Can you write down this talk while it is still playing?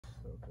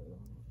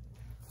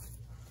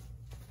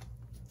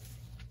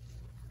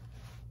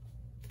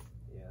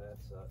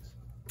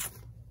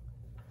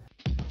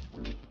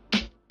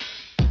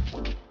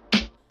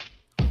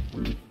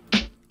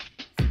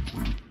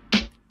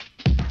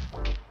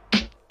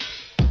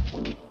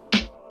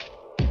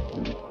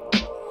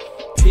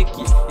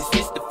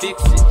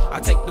I'll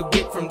take the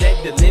whip from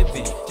dead to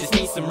living. Just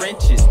need some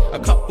wrenches, a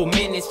couple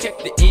minutes, check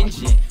the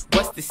engine.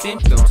 What's the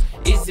symptoms?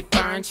 Is it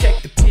firing?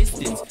 Check the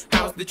pistons.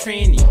 How's the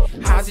tranny?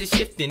 How's it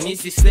shifting?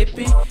 Is it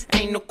slipping?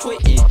 Ain't no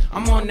quitting.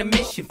 I'm on a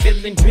mission,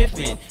 feeling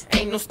driven.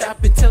 Ain't no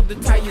stopping till the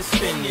tire's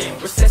spinning.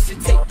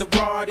 Resuscitate the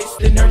rod, it's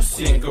the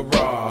nursing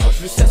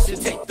garage.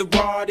 Resuscitate the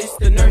rod, it's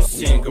the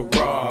nursing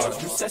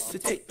garage.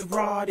 Resuscitate the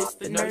rod, it's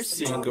the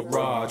nursing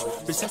garage.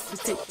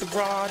 Resuscitate the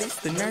rod, it's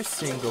the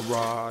nursing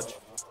garage.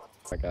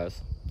 Alright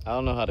guys, I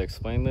don't know how to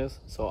explain this,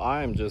 so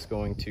I am just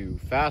going to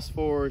fast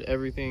forward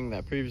everything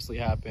that previously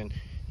happened,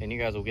 and you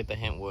guys will get the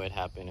hint what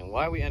happened and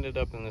why we ended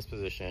up in this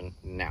position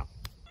now.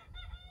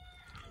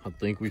 I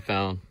think we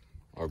found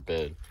our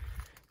bed.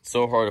 It's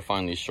so hard to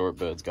find these short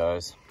beds,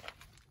 guys.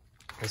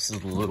 This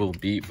is a little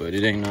beat, but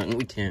it ain't nothing.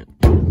 We can't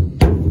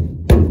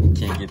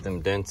get them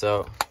dents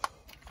out.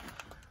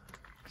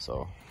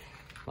 So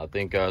I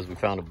think, guys, we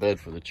found a bed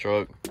for the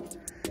truck.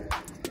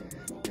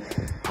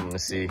 I'm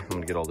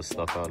gonna get all this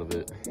stuff out of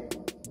it.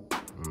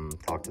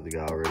 Talk to the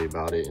guy already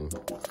about it and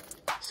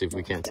see if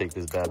we can't take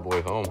this bad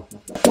boy home.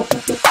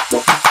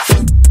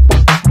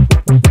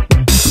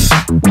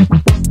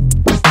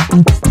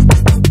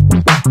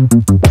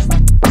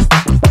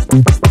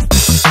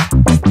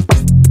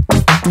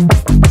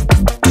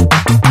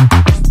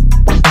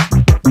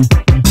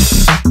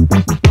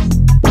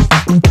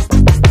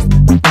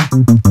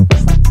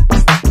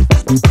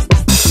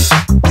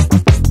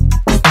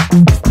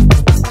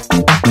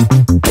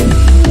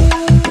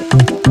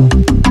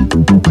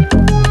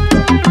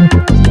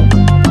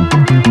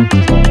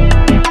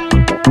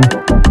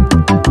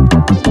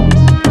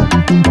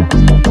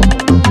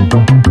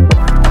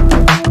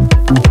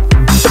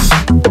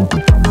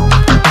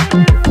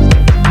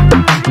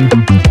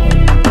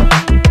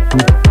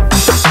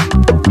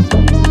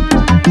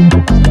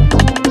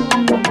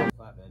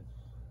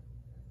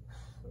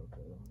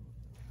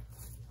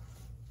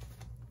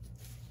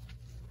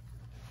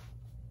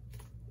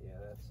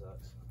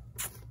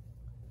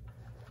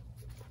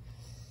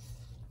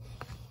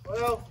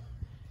 Well,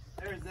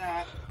 there's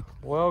that.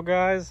 Well,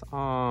 guys,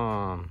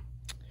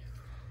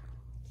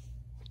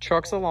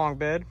 truck's a long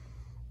bed.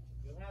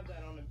 You'll have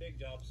that on the big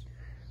jobs.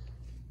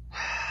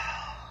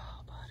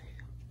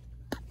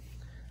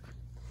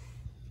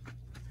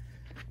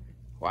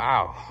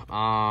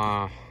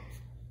 Wow.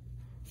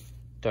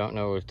 Don't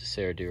know what to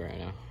say or do right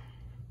now.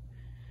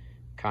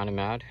 Kind of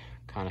mad,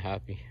 kind of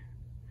happy.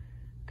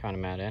 Kind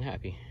of mad and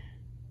happy.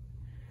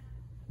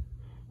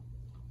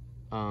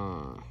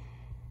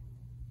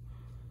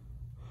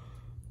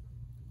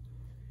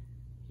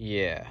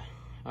 Yeah,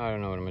 I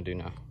don't know what I'm gonna do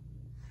now.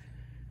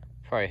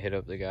 Probably hit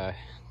up the guy,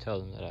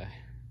 tell him that I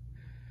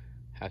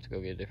have to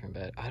go get a different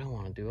bed. I don't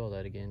want to do all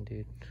that again,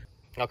 dude.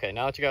 Okay,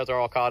 now that you guys are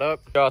all caught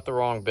up, got the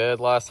wrong bed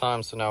last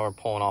time, so now we're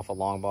pulling off a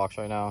long box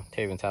right now.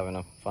 Taven's having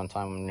a fun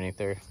time underneath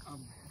there.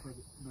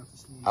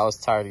 I was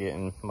tired of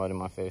getting mud in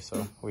my face,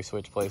 so we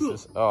switched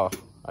places. Oh,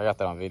 I got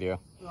that on video.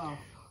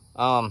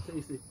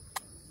 Tasty.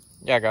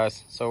 Yeah,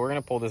 guys, so we're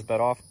gonna pull this bed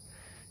off.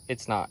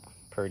 It's not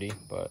pretty,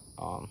 but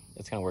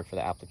it's gonna work for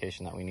the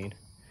application that we need.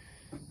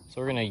 So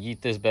we're gonna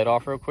yeet this bed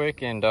off real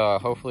quick, and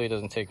hopefully it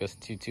doesn't take us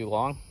too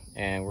long,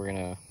 and we're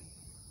gonna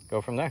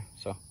go from there.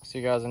 So I'll see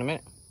you guys in a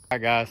minute. All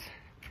right, guys,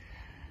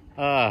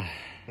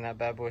 and that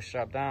bad boy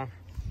strapped down.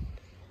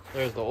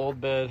 There's the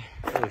old bed.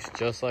 It looks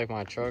just like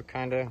my truck.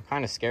 Kind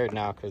of scared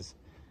now because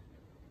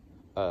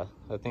that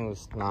thing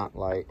was not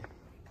light,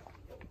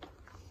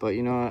 but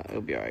you know what,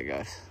 it'll be all right,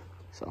 guys.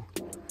 So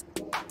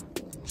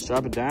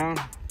strap it down.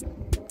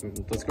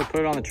 Let's go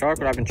put it on the truck,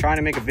 what I've been trying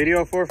to make a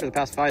video for the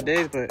past 5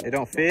 days, but it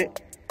don't fit.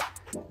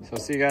 So I'll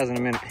see you guys in a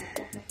minute.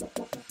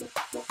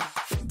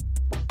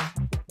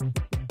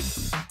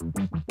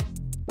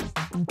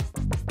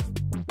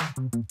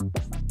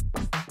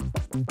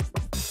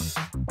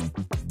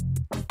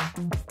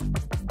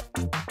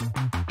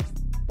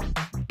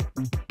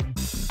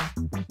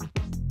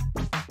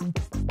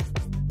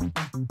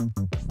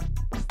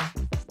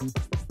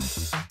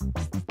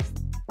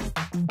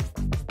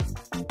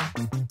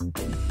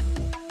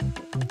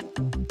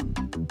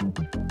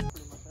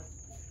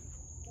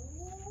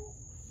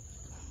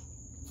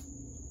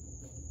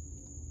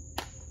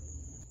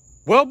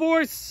 Well,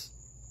 boys,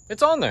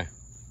 it's on there.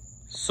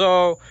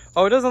 So,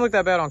 oh, it doesn't look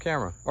that bad on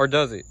camera. Or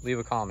does it? Leave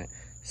a comment.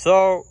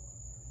 So,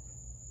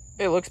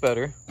 it looks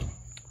better.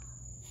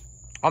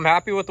 I'm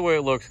happy with the way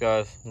it looks,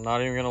 guys. I'm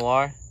not even gonna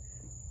lie.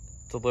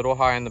 It's a little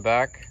high in the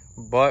back,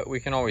 but we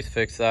can always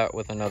fix that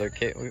with another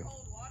kit.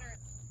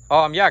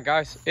 Yeah,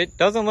 guys, it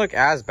doesn't look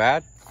as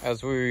bad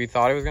as we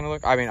thought it was gonna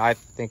look. I mean, I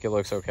think it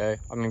looks okay.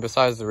 I mean,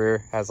 besides the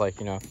rear has, like,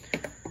 you know,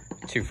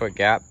 2 foot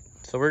gap.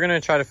 So we're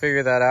gonna try to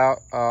figure that out.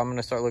 I'm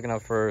gonna start looking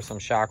up for some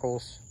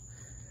shackles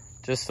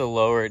just to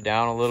lower it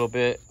down a little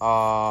bit.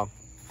 But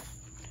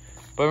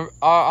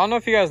I don't know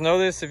if you guys know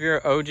this. If you're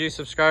an OG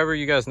subscriber,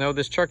 you guys know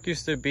this truck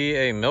used to be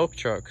a milk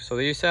truck. So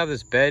they used to have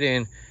this bed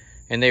in,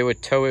 and they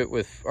would tow it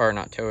with, or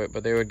not tow it,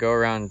 but they would go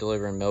around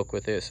delivering milk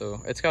with it.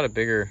 So it's got a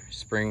bigger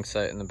spring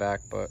set in the back.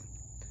 But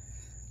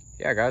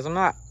yeah, guys, I'm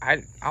not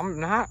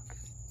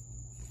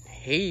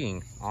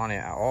hating on it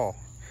at all.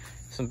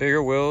 Some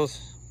bigger wheels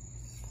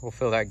will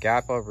fill that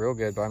gap up real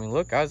good. But I mean,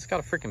 look guys, it's got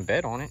a freaking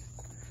bed on it.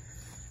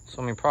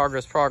 So I mean,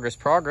 progress.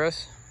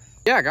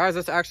 Yeah guys,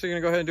 that's actually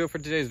gonna go ahead and do it for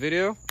today's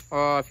video.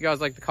 If you guys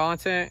like the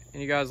content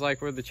and you guys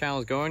like where the channel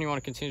is going, you want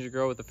to continue to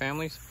grow with the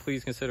families,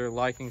 please consider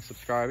liking,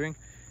 subscribing.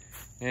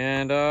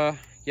 And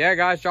yeah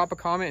guys, drop a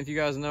comment if you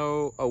guys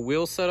know a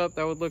wheel setup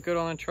that would look good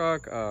on the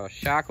truck, a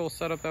shackle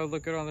setup that would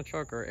look good on the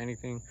truck, or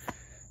anything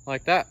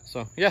like that.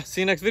 So yeah,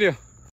 see you next video.